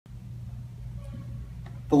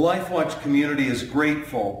The Lifewatch community is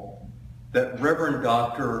grateful that Reverend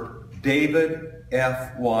Dr. David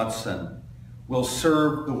F. Watson will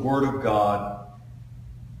serve the Word of God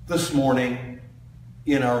this morning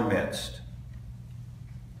in our midst.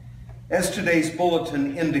 As today's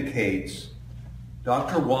bulletin indicates,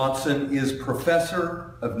 Dr. Watson is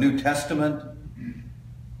Professor of New Testament,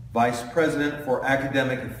 Vice President for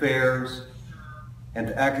Academic Affairs, and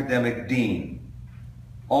Academic Dean,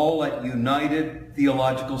 all at United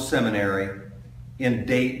Theological Seminary in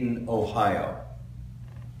Dayton, Ohio.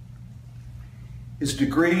 His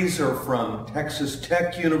degrees are from Texas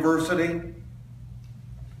Tech University,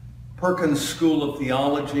 Perkins School of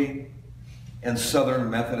Theology, and Southern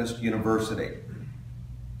Methodist University.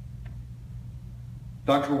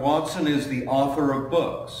 Dr. Watson is the author of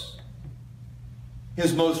books.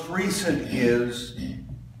 His most recent is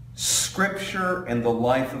Scripture and the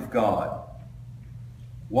Life of God: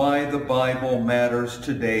 Why the Bible Matters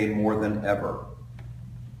Today More Than Ever.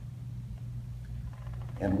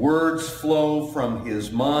 And words flow from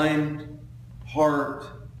his mind, heart,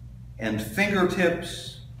 and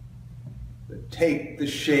fingertips that take the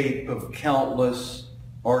shape of countless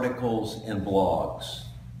articles and blogs.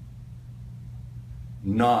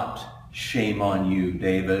 Not shame on you,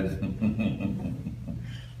 David.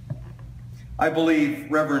 I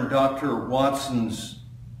believe Reverend Dr. Watson's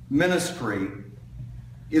ministry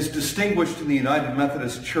is distinguished in the United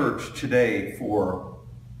Methodist Church today for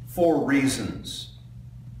 4 reasons.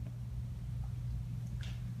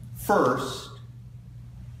 First,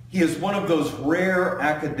 he is one of those rare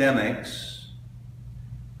academics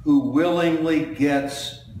who willingly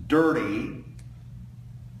gets dirty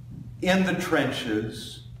in the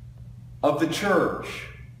trenches of the church,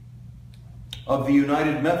 of the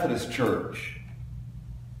United Methodist Church.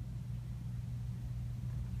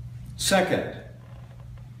 Second,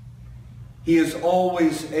 he is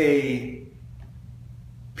always a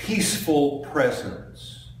peaceful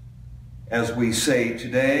presence, as we say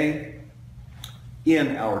today,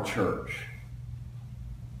 in our church.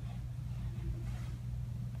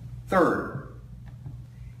 Third,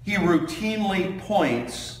 he routinely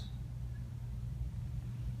points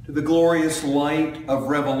to the glorious light of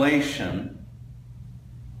revelation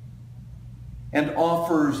and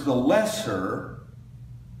offers the lesser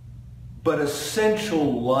but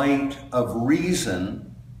essential light of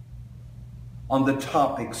reason on the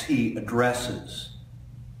topics he addresses.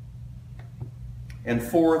 And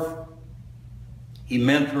fourth, he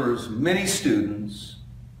mentors many students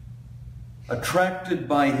attracted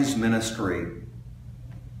by his ministry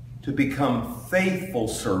to become faithful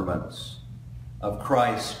servants of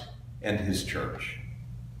Christ and his church.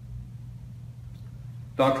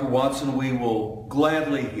 Dr. Watson, we will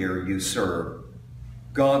gladly hear you serve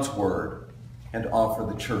God's word and offer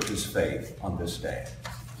the church's faith on this day.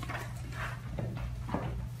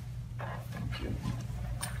 Thank you.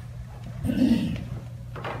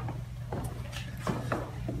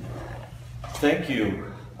 Thank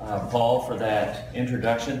you, Paul, for that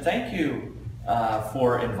introduction. Thank you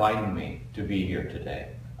for inviting me to be here today.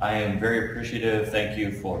 I am very appreciative. Thank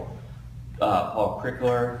you for Paul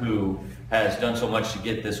Crickler, who has done so much to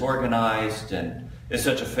get this organized and is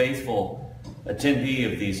such a faithful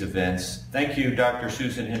attendee of these events. Thank you, Dr.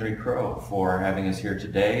 Susan Henry Crow, for having us here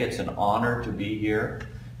today. It's an honor to be here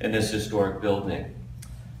in this historic building.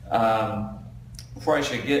 Before I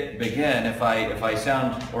should begin, if I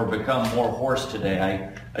sound or become more hoarse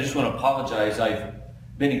today, I just want to apologize. I've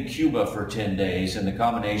been in Cuba for 10 days, and the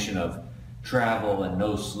combination of travel and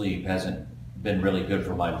no sleep hasn't been really good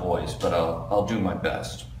for my voice, but I'll do my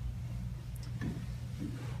best.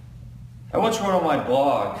 I once wrote on my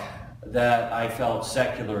blog that I felt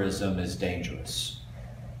secularism is dangerous.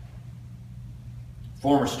 A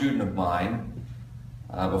former student of mine,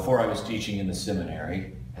 before I was teaching in the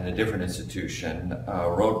seminary at a different institution,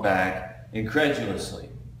 wrote back incredulously,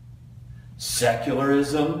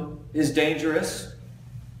 "Secularism is dangerous?"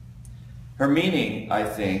 Her meaning, I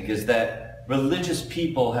think, is that religious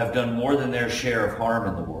people have done more than their share of harm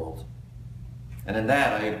in the world. And in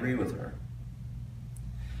that, I agree with her.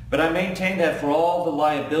 But I maintain that for all the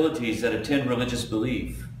liabilities that attend religious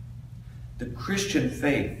belief, the Christian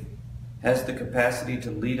faith has the capacity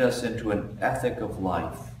to lead us into an ethic of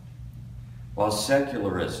life, while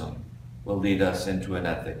secularism will lead us into an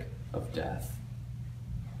ethic of death.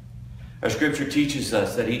 Our scripture teaches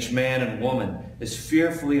us that each man and woman is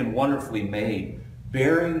fearfully and wonderfully made,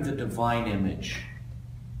 bearing the divine image,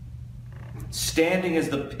 standing as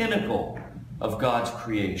the pinnacle of God's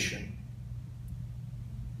creation.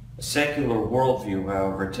 A secular worldview,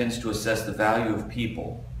 however, tends to assess the value of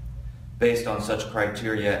people based on such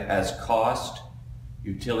criteria as cost,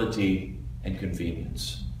 utility, and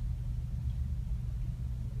convenience.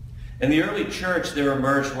 In the early church, there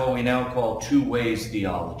emerged what we now call two-ways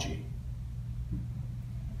theology.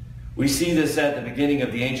 We see this at the beginning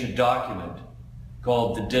of the ancient document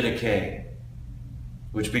called the Didache,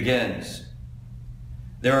 which begins,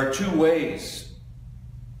 "There are two ways,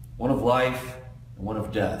 one of life and one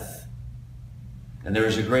of death, and there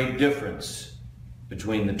is a great difference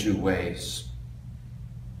between the two ways."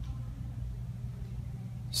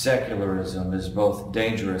 Secularism is both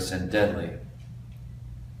dangerous and deadly,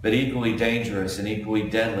 but equally dangerous and equally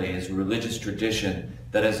deadly is a religious tradition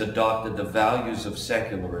that has adopted the values of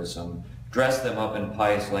secularism, dressed them up in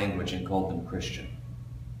pious language, and called them Christian.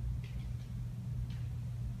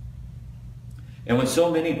 And when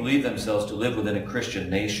so many believe themselves to live within a Christian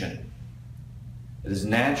nation, it is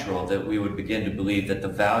natural that we would begin to believe that the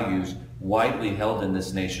values widely held in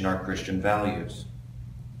this nation are Christian values.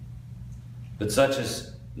 But such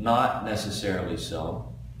is not necessarily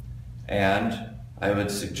so, and I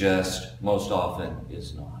would suggest most often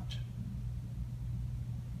is not.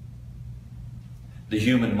 The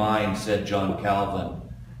human mind, said John Calvin,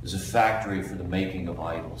 is a factory for the making of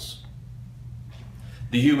idols.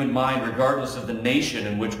 The human mind, regardless of the nation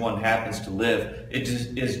in which one happens to live, it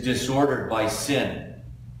is disordered by sin.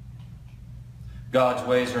 God's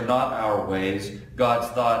ways are not our ways. God's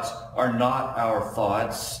thoughts are not our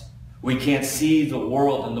thoughts. We can't see the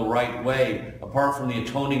world in the right way apart from the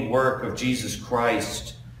atoning work of Jesus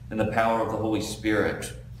Christ and the power of the Holy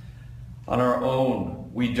Spirit. On our own,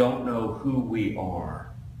 we don't know who we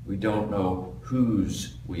are. We don't know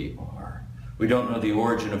whose we are. We don't know the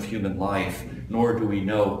origin of human life, nor do we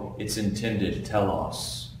know its intended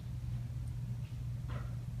telos.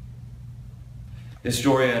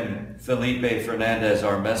 Historian Felipe Fernandez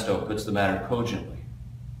Armesto puts the matter cogently.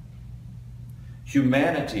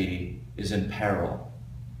 Humanity is in peril,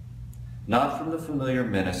 not from the familiar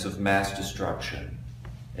menace of mass destruction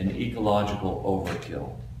and ecological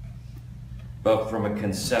overkill, but from a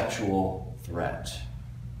conceptual threat.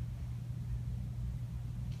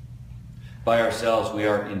 By ourselves, we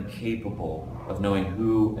are incapable of knowing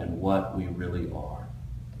who and what we really are.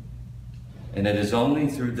 And it is only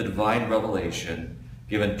through the divine revelation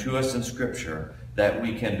given to us in Scripture that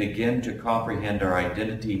we can begin to comprehend our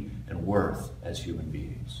identity and worth as human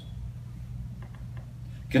beings.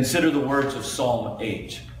 Consider the words of Psalm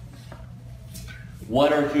 8.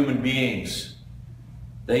 What are human beings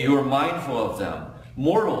that you are mindful of them?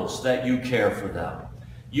 Mortals that you care for them.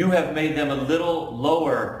 You have made them a little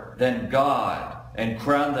lower than God and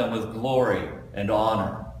crowned them with glory and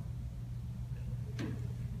honor.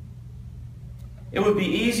 It would be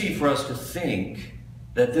easy for us to think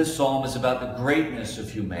that this psalm is about the greatness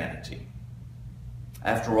of humanity.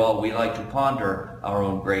 After all, we like to ponder our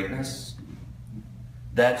own greatness.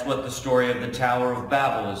 That's what the story of the Tower of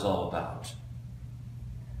Babel is all about.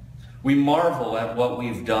 We marvel at what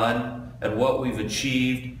we've done, at what we've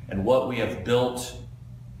achieved, and what we have built.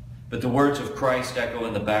 But the words of Christ echo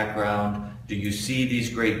in the background. Do you see these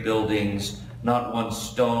great buildings? Not one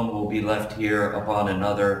stone will be left here upon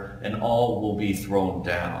another, and all will be thrown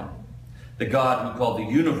down. The God who called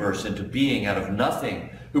the universe into being out of nothing,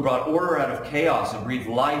 who brought order out of chaos and breathed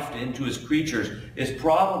life into his creatures, is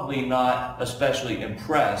probably not especially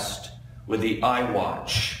impressed with the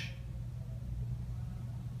iWatch.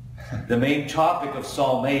 The main topic of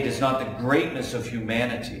Psalm 8 is not the greatness of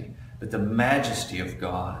humanity, but the majesty of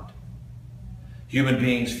God. Human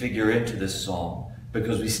beings figure into this psalm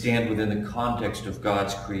because we stand within the context of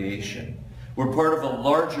God's creation. We're part of a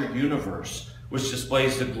larger universe which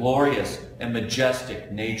displays the glorious and majestic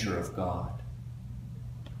nature of God.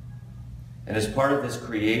 And as part of this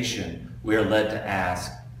creation, we are led to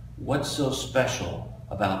ask, what's so special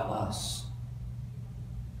about us?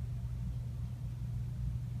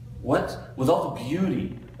 With all the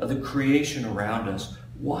beauty of the creation around us,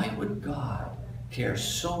 why would God care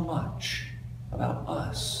so much about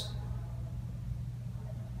us?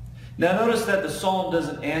 Now notice that the psalm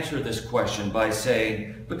doesn't answer this question by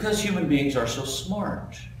saying, because human beings are so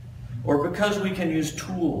smart, or because we can use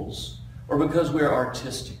tools, or because we're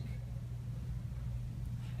artistic.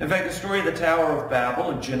 In fact, the story of the Tower of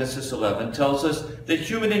Babel in Genesis 11 tells us that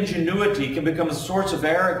human ingenuity can become a source of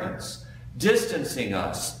arrogance, distancing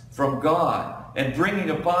us from God and bringing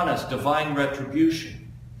upon us divine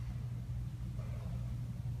retribution.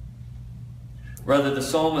 Rather, the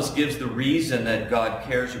psalmist gives the reason that God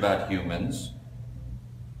cares about humans.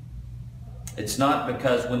 It's not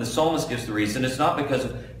because, when the psalmist gives the reason, it's not because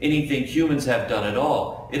of anything humans have done at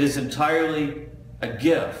all. It is entirely a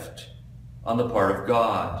gift on the part of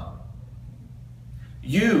God.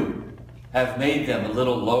 You have made them a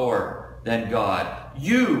little lower than God.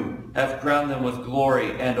 You have crowned them with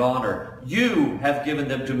glory and honor. You have given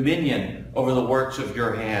them dominion over the works of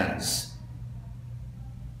your hands.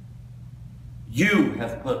 You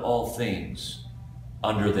have put all things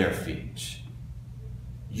under their feet.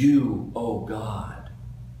 You, O God,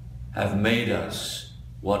 have made us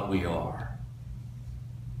what we are.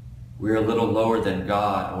 We're a little lower than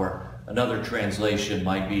God, or another translation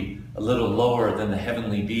might be a little lower than the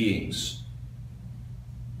heavenly beings.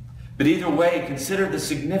 But either way, consider the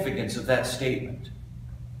significance of that statement.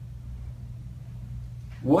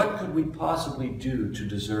 What could we possibly do to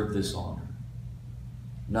deserve this honor?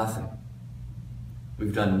 Nothing.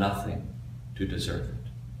 We've done nothing to deserve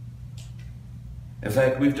it. In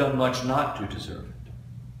fact, we've done much not to deserve it.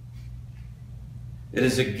 It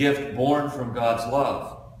is a gift born from God's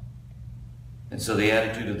love. And so the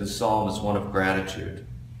attitude of the psalm is one of gratitude.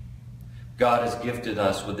 God has gifted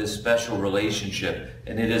us with this special relationship,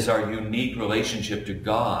 and it is our unique relationship to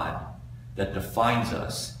God that defines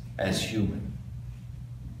us as human.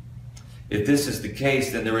 If this is the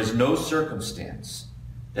case, then there is no circumstance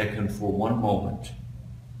that can for one moment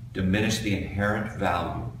diminish the inherent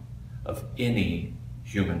value of any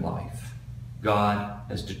human life. God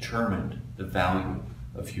has determined the value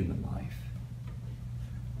of human life.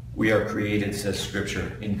 We are created, says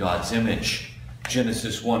Scripture, in God's image.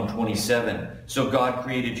 Genesis 1:27. So God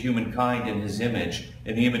created humankind in his image.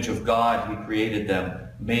 In the image of God he created them.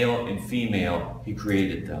 Male and female he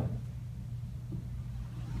created them.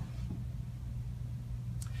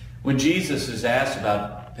 When Jesus is asked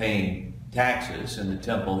about paying taxes in the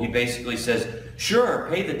temple, he basically says, sure,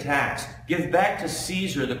 pay the tax. Give back to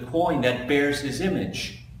Caesar the coin that bears his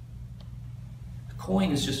image.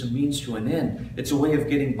 Coin is just a means to an end. It's a way of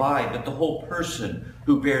getting by, but the whole person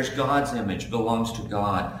who bears God's image belongs to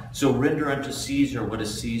God. So render unto Caesar what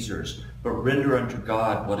is Caesar's, but render unto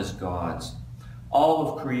God what is God's. All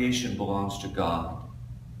of creation belongs to God,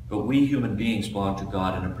 but we human beings belong to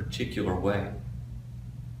God in a particular way.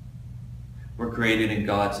 We're created in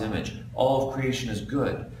God's image. All of creation is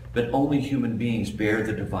good, but only human beings bear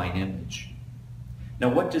the divine image. Now,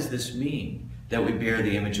 what does this mean, that we bear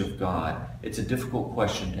the image of God? It's a difficult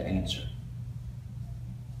question to answer.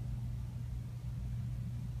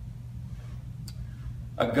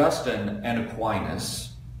 Augustine and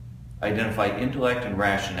Aquinas identified intellect and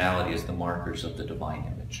rationality as the markers of the divine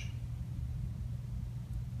image.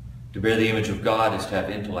 To bear the image of God is to have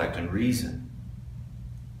intellect and reason.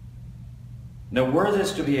 Now, were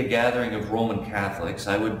this to be a gathering of Roman Catholics,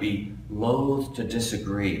 I would be loath to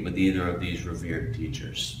disagree with either of these revered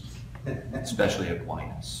teachers, especially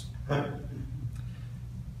Aquinas.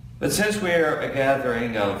 But since we are a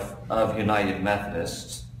gathering of United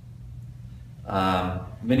Methodists,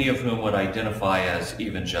 many of whom would identify as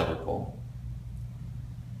evangelical,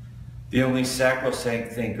 the only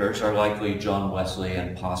sacrosanct thinkers are likely John Wesley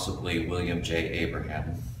and possibly William J.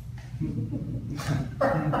 Abraham.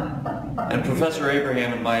 And Professor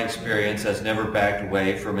Abraham, in my experience, has never backed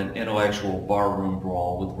away from an intellectual barroom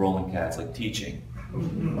brawl with Roman Catholic teaching.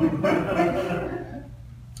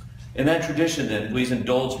 In that tradition, then, please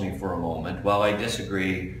indulge me for a moment while I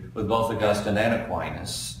disagree with both Augustine and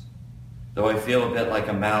Aquinas, though I feel a bit like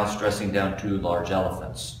a mouse dressing down two large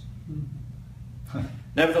elephants.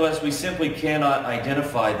 Nevertheless, we simply cannot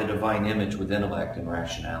identify the divine image with intellect and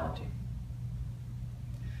rationality.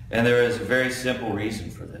 And there is a very simple reason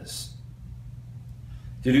for this.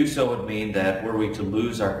 To do so would mean that were we to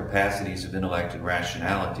lose our capacities of intellect and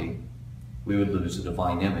rationality, we would lose the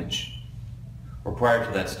divine image. Or prior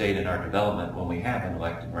to that state in our development, when we have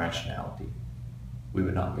intellect and rationality, we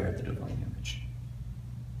would not bear the divine image.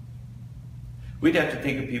 We'd have to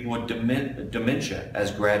think of people with dementia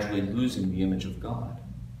as gradually losing the image of God.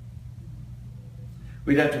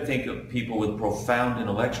 We'd have to think of people with profound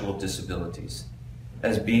intellectual disabilities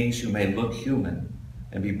as beings who may look human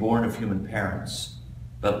and be born of human parents,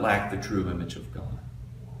 but lack the true image of God.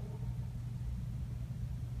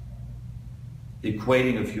 The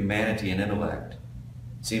equating of humanity and intellect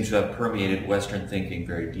seems to have permeated Western thinking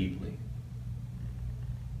very deeply.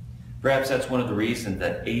 Perhaps that's one of the reasons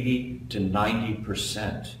that 80 to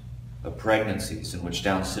 90% of pregnancies in which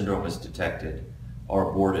Down syndrome is detected are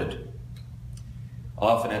aborted,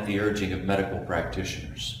 often at the urging of medical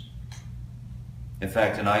practitioners. In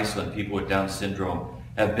fact, in Iceland, people with Down syndrome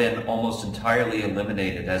have been almost entirely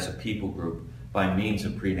eliminated as a people group by means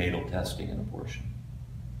of prenatal testing and abortion.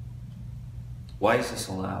 Why is this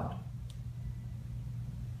allowed?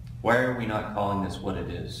 Why are we not calling this what it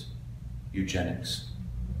is? Eugenics.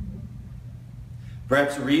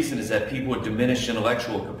 Perhaps the reason is that people with diminished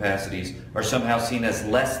intellectual capacities are somehow seen as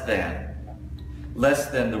less than less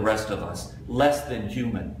than the rest of us, less than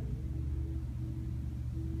human.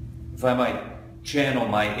 If I might channel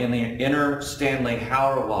my inner Stanley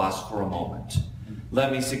Hauerwas for a moment,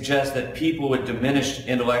 let me suggest that people with diminished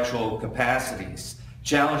intellectual capacities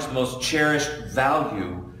challenge the most cherished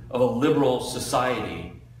value of a liberal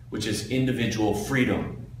society, which is individual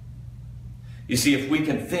freedom. You see, if we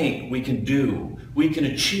can think, we can do, we can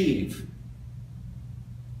achieve.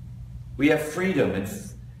 We have freedom,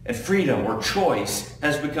 and freedom or choice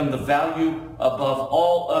has become the value above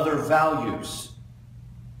all other values.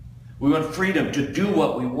 We want freedom to do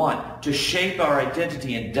what we want, to shape our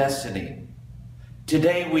identity and destiny.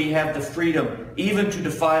 Today we have the freedom even to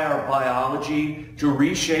defy our biology, to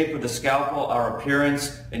reshape with a scalpel our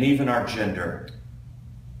appearance and even our gender.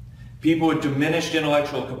 People with diminished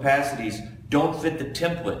intellectual capacities don't fit the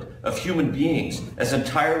template of human beings as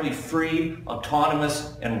entirely free,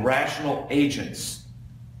 autonomous, and rational agents,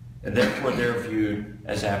 and therefore they're viewed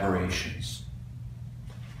as aberrations.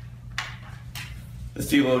 The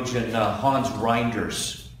theologian Hans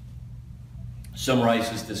Reinders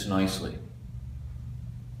summarizes this nicely.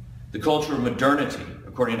 The culture of modernity,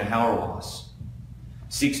 according to Hauerwas,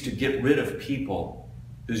 seeks to get rid of people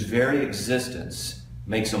whose very existence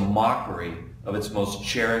makes a mockery of its most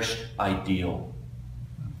cherished ideal,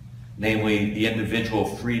 namely the individual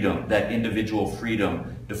freedom. That individual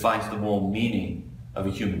freedom defines the moral meaning of a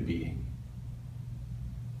human being.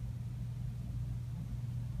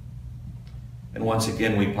 And once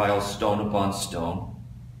again we pile stone upon stone,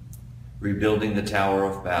 rebuilding the Tower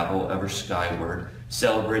of Babel ever skyward,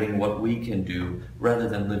 celebrating what we can do rather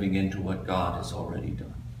than living into what God has already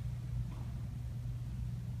done.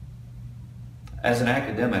 As an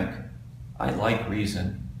academic, I like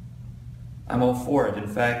reason. I'm all for it. In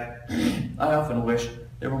fact, I often wish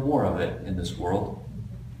there were more of it in this world.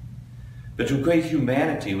 But to equate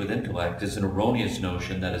humanity with intellect is an erroneous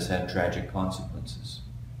notion that has had tragic consequences.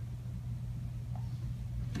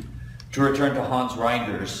 To return to Hans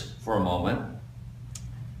Reinders for a moment,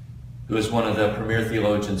 who is one of the premier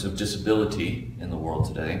theologians of disability in the world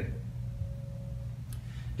today.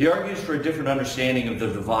 He argues for a different understanding of the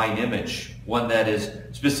divine image, one that is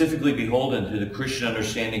specifically beholden to the Christian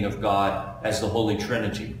understanding of God as the Holy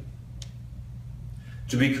Trinity.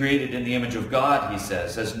 To be created in the image of God, he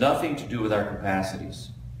says, has nothing to do with our capacities.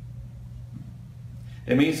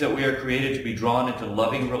 It means that we are created to be drawn into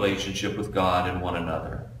loving relationship with God and one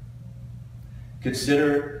another.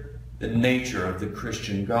 Consider the nature of the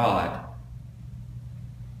Christian God.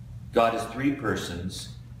 God is three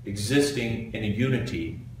persons existing in a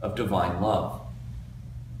unity of divine love.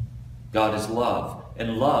 God is love,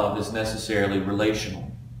 and love is necessarily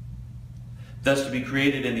relational. Thus, to be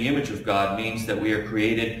created in the image of God means that we are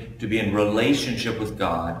created to be in relationship with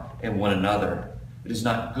God and one another. It is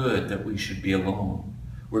not good that we should be alone.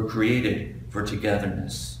 We're created for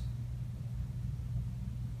togetherness.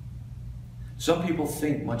 Some people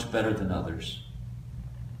think much better than others.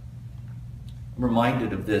 I'm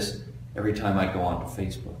reminded of this every time I go onto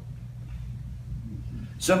Facebook.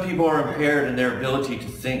 Some people are impaired in their ability to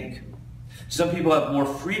think. Some people have more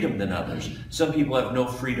freedom than others. Some people have no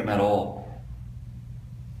freedom at all.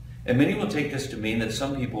 And many will take this to mean that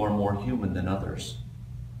some people are more human than others.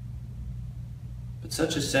 But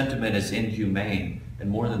such a sentiment is inhumane,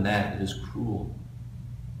 and more than that, it is cruel.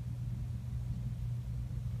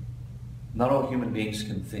 Not all human beings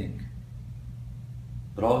can think,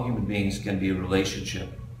 but all human beings can be a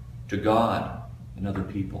relationship to God and other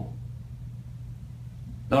people.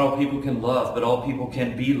 Not all people can love, but all people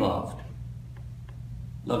can be loved.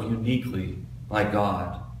 Loved uniquely by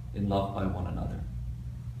God and loved by one another.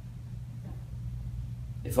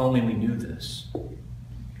 If only we knew this.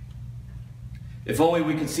 If only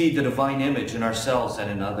we could see the divine image in ourselves and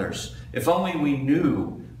in others. If only we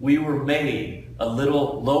knew we were made a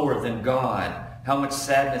little lower than God, how much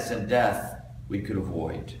sadness and death we could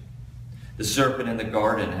avoid. The serpent in the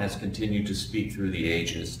garden has continued to speak through the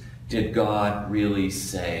ages. Did God really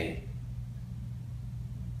say?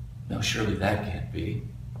 No, surely that can't be.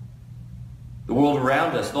 The world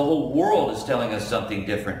around us, the whole world is telling us something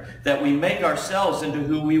different, that we make ourselves into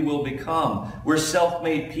who we will become. We're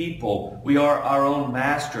self-made people. We are our own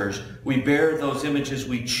masters. We bear those images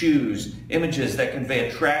we choose, images that convey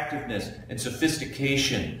attractiveness and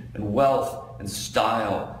sophistication and wealth and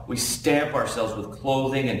style. We stamp ourselves with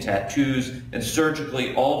clothing and tattoos and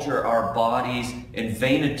surgically alter our bodies in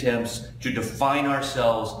vain attempts to define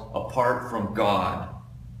ourselves apart from God.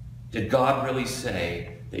 Did God really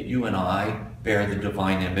say that you and I bear the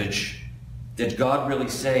divine image? Did God really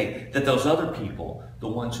say that those other people, the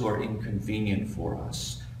ones who are inconvenient for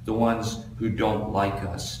us, the ones who don't like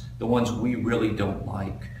us, the ones we really don't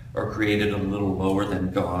like, are created a little lower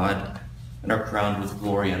than God and are crowned with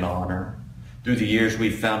glory and honor. Through the years,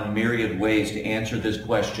 we've found myriad ways to answer this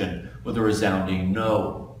question with a resounding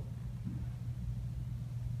no.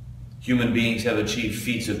 Human beings have achieved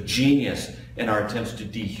feats of genius in our attempts to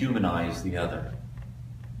dehumanize the other,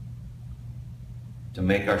 to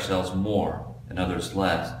make ourselves more and others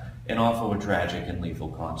less, and often with tragic and lethal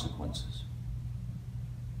consequences.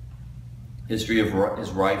 History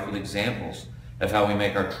is rife with examples of how we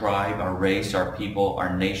make our tribe, our race, our people,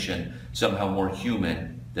 our nation somehow more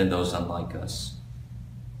human than those unlike us.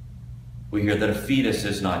 We hear that a fetus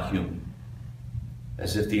is not human,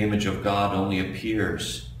 as if the image of God only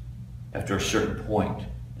appears after a certain point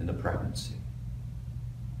in the pregnancy.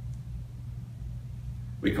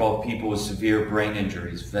 We call people with severe brain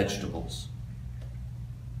injuries vegetables.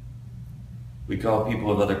 We call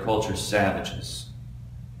people of other cultures savages.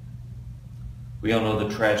 We all know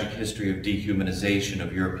the tragic history of dehumanization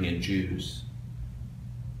of European Jews.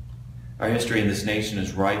 Our history in this nation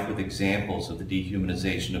is rife with examples of the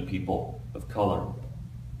dehumanization of people of color.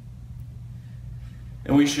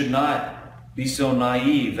 And we should not be so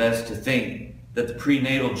naive as to think that the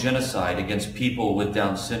prenatal genocide against people with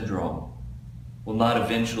Down syndrome will not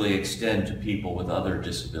eventually extend to people with other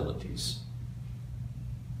disabilities.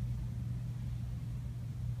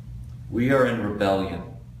 We are in rebellion,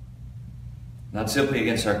 not simply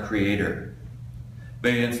against our Creator,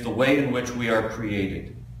 but against the way in which we are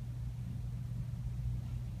created.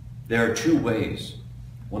 There are two ways,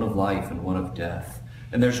 one of life and one of death,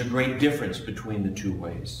 and there's a great difference between the two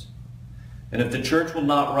ways. And if the church will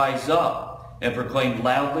not rise up and proclaim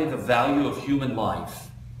loudly the value of human life,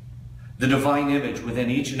 the divine image within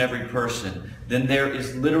each and every person, then there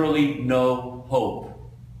is literally no hope.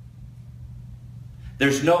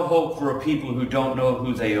 There's no hope for a people who don't know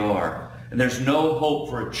who they are, and there's no hope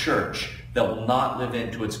for a church that will not live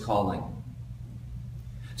into its calling.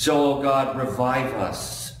 So, oh God, revive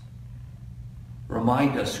us.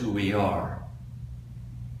 Remind us who we are.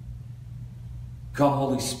 Come,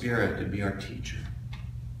 Holy Spirit, and be our teacher.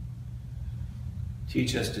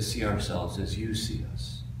 Teach us to see ourselves as you see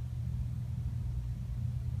us.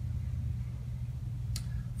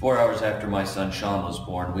 4 hours after my son Sean was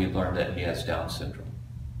born, we learned that he has Down syndrome.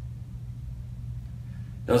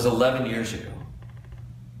 That was 11 years ago.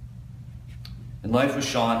 And life with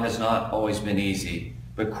Sean has not always been easy,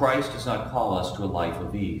 but Christ does not call us to a life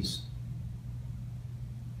of ease.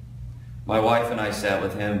 My wife and I sat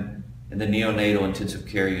with him in the neonatal intensive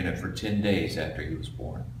care unit for 10 days after he was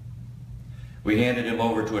born. We handed him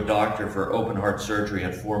over to a doctor for open heart surgery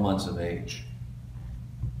at 4 months of age.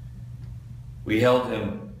 We held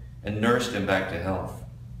him and nursed him back to health.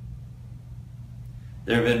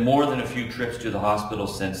 There have been more than a few trips to the hospital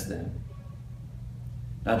since then,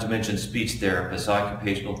 not to mention speech therapists,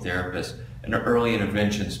 occupational therapists, and early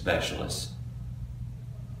intervention specialists.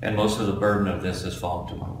 And most of the burden of this has fallen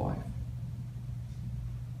to my wife.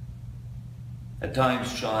 At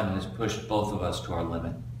times, Sean has pushed both of us to our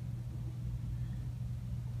limit.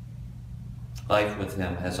 Life with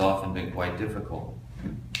him has often been quite difficult.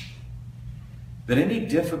 But any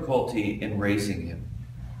difficulty in raising him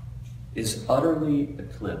is utterly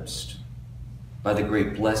eclipsed by the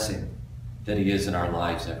great blessing that he is in our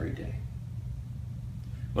lives every day.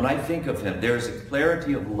 When I think of him, there is a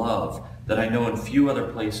clarity of love that I know in few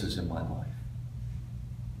other places in my life.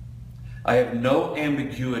 I have no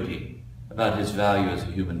ambiguity about his value as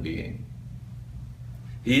a human being.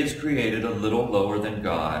 He is created a little lower than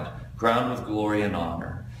God, crowned with glory and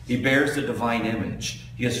honor. He bears the divine image.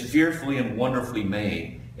 He is fearfully and wonderfully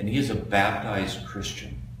made, and he is a baptized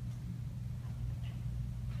Christian.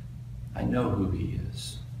 I know who he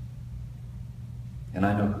is, and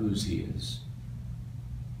I know whose he is.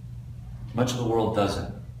 Much of the world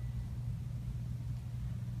doesn't.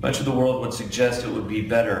 Much of the world would suggest it would be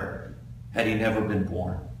better had he never been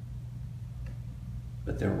born.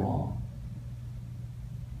 But they're wrong.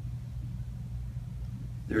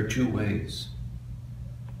 There are two ways,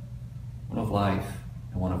 one of life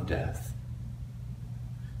and one of death.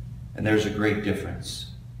 And there's a great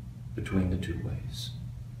difference between the two ways.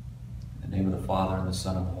 In the name of the Father, and the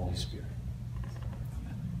Son, and the Holy Spirit.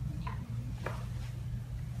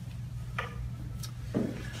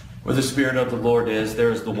 Amen. Where the Spirit of the Lord is,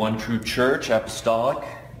 there is the one true church, apostolic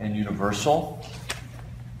and universal,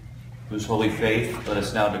 whose holy faith let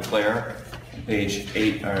us now declare, page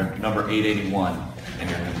 8, or number 881 in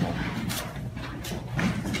your hymnal.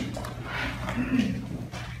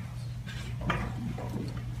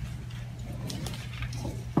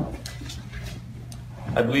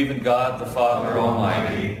 I believe in God, the Father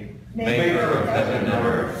Almighty, maker of heaven and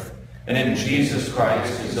earth, and in Jesus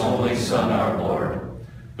Christ, his only Son, our Lord,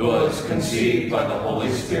 who was conceived by the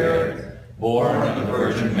Holy Spirit, born of the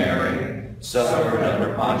Virgin Mary, suffered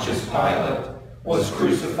under Pontius Pilate, was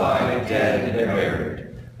crucified, dead, and buried.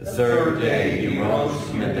 The third day he rose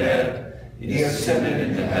from the dead. He ascended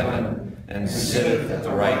into heaven, and sitteth at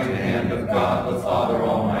the right hand of God, the Father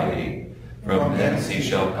Almighty. From thence he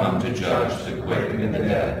shall come to judge the quick and the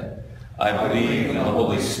dead. I believe in the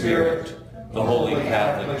Holy Spirit, the Holy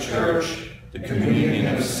Catholic Church, the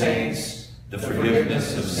communion of saints, the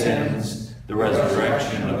forgiveness of sins, the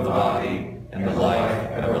resurrection of the body, and the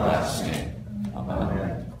life everlasting. Amen.